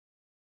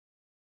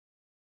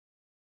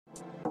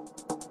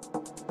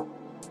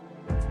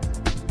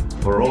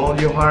For all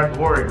your hard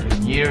work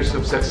and years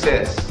of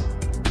success,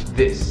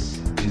 this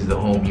is the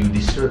home you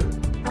deserve.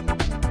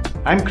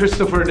 I'm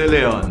Christopher De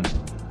Leon,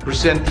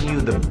 presenting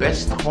you the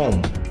best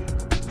home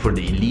for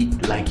the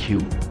elite like you.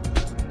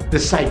 The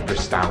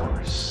Cypress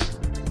Towers.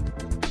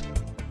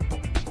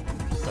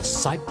 The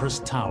Cypress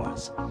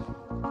Towers.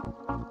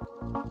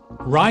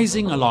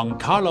 Rising along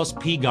Carlos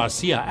P.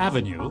 Garcia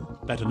Avenue,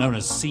 better known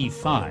as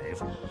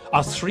C5,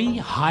 are three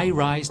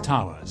high-rise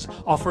towers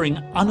offering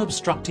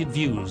unobstructed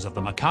views of the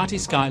Makati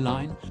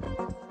skyline,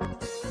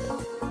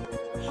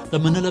 the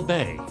Manila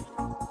Bay,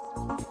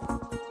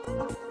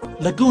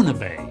 Laguna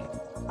Bay,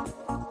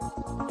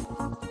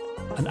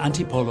 and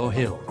Antipolo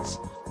Hills.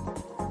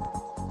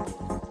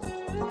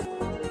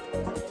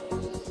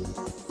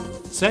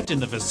 Set in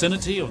the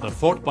vicinity of the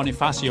Fort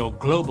Bonifacio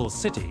Global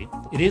City,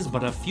 it is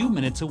but a few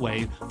minutes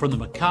away from the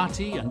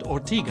Makati and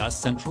Ortigas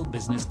central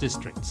business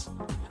districts,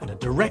 and a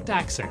direct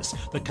access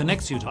that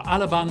connects you to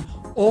Alabang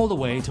all the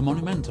way to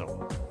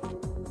Monumento.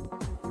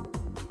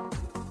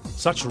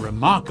 Such a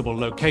remarkable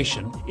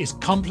location is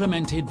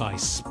complemented by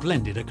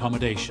splendid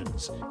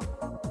accommodations.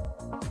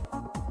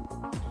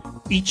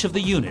 Each of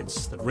the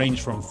units, that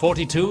range from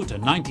 42 to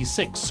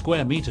 96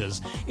 square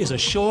meters, is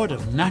assured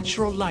of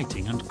natural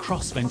lighting and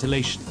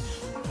cross-ventilation,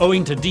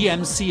 owing to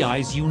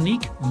DMCI's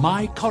unique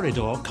My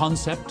Corridor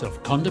concept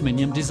of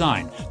condominium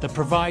design that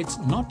provides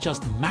not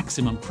just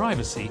maximum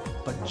privacy,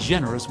 but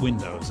generous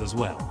windows as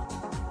well.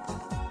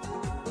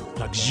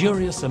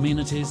 Luxurious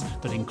amenities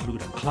that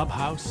include a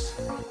clubhouse,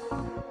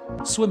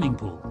 swimming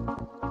pool,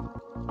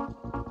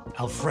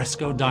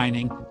 alfresco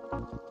dining,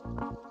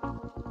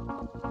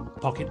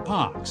 pocket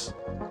parks,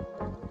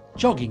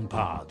 jogging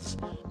paths,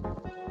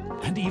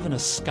 and even a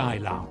sky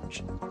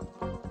lounge.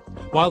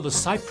 While the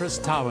Cypress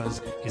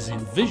Towers is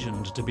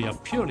envisioned to be a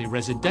purely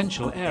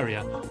residential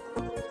area,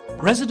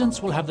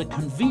 residents will have the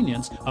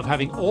convenience of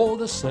having all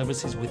the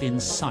services within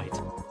sight.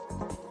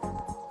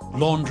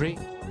 Laundry,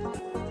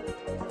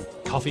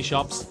 coffee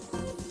shops,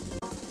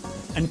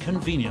 and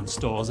convenience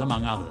stores,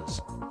 among others.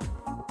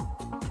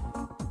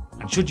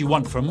 And should you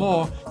want for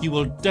more, you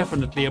will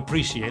definitely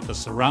appreciate the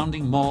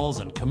surrounding malls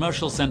and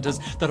commercial centers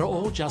that are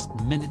all just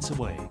minutes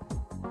away.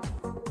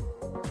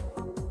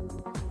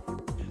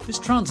 This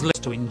translates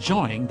to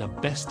enjoying the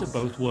best of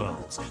both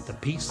worlds, the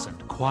peace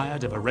and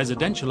quiet of a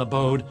residential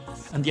abode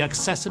and the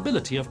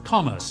accessibility of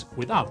commerce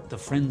without the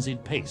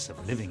frenzied pace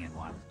of living in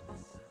one.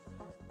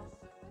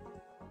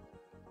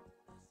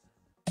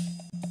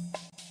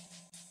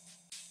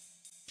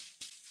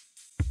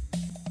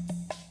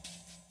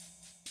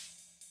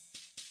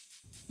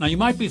 Now you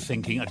might be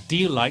thinking a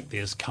deal like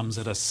this comes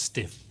at a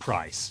stiff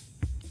price.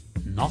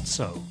 Not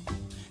so.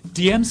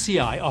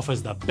 DMCI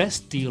offers the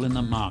best deal in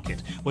the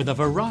market with a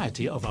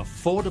variety of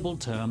affordable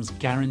terms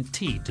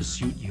guaranteed to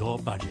suit your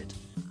budget.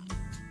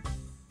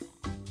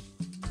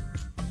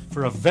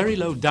 For a very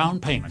low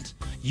down payment,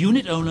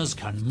 unit owners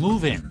can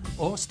move in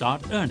or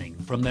start earning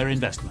from their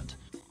investment.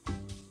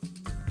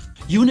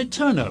 Unit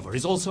turnover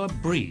is also a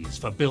breeze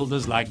for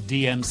builders like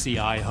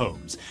DMCI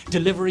Homes,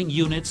 delivering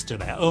units to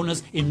their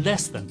owners in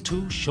less than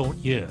 2 short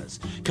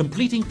years,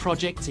 completing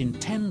projects in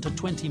 10 to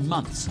 20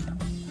 months,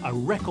 a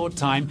record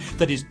time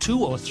that is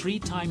 2 or 3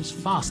 times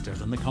faster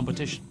than the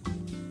competition.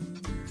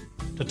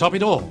 To top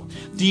it all,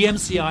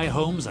 DMCI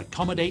Homes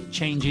accommodate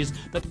changes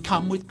that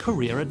come with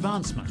career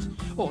advancement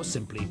or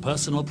simply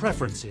personal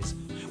preferences,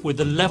 with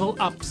the Level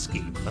Up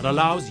scheme that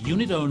allows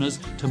unit owners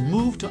to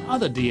move to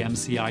other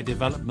DMCI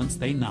developments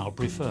they now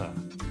prefer.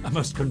 A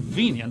most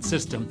convenient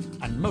system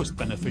and most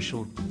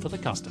beneficial for the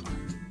customer.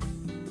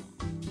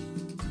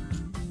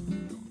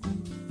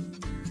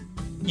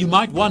 You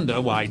might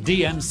wonder why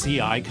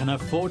DMCI can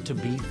afford to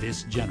be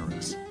this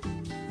generous.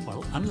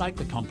 Well, unlike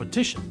the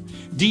competition,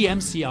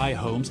 DMCI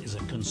Homes is a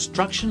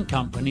construction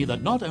company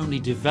that not only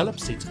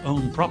develops its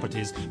own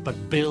properties,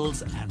 but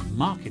builds and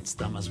markets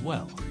them as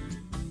well.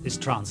 This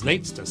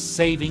translates to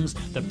savings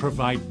that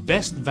provide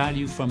best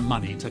value for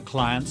money to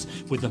clients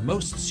with the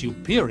most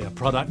superior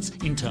products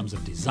in terms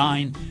of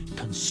design,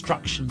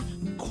 construction,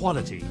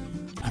 quality,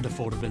 and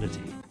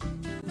affordability.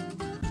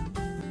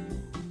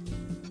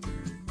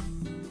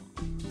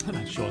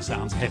 That sure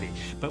sounds heavy,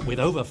 but with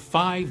over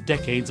 5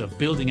 decades of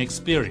building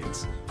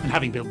experience and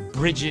having built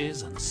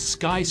bridges and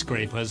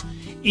skyscrapers,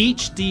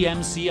 each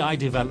DMCI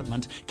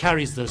development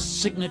carries the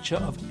signature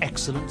of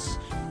excellence,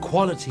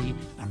 quality,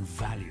 and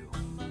value.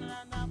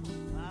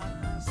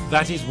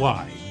 That is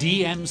why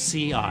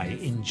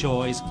DMCI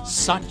enjoys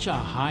such a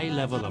high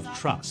level of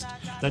trust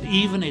that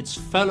even its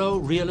fellow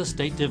real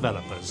estate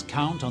developers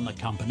count on the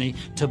company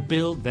to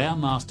build their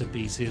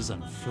masterpieces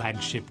and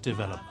flagship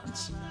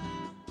developments.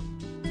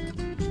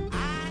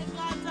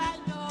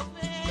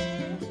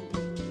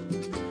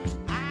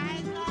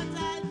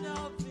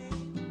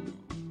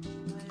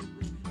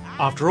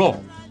 After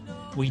all,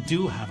 we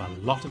do have a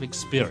lot of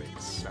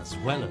experience as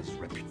well as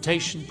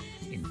reputation,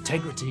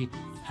 integrity,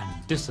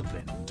 and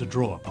discipline to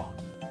draw upon.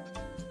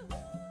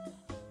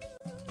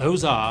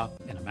 Those are,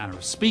 in a manner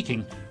of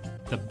speaking,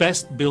 the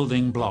best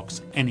building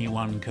blocks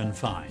anyone can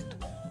find.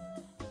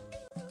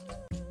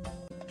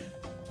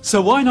 So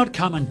why not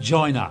come and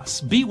join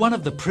us? Be one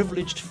of the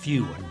privileged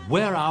few and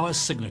wear our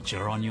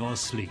signature on your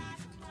sleeve.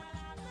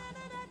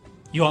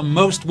 You are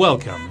most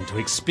welcome to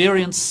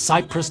experience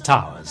Cypress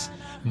Towers,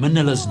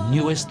 Manila's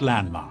newest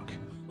landmark.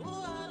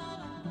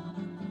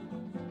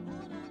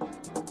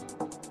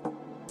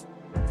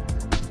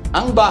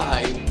 Ang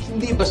bahay,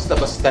 hindi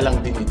basta-basta lang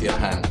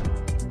tinitirhan.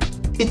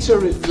 It's a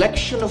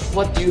reflection of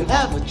what you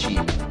have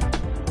achieved.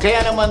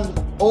 Kaya naman,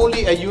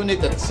 only a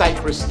unit at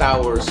Cypress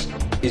Towers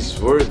is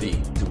worthy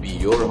to be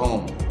your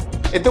home.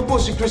 Ito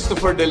po si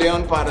Christopher De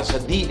Leon para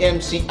sa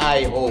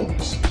DMCI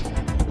Homes,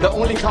 the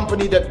only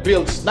company that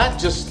builds not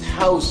just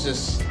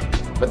houses,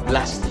 but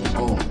lasting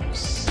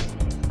homes.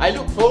 I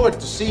look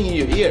forward to seeing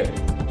you here.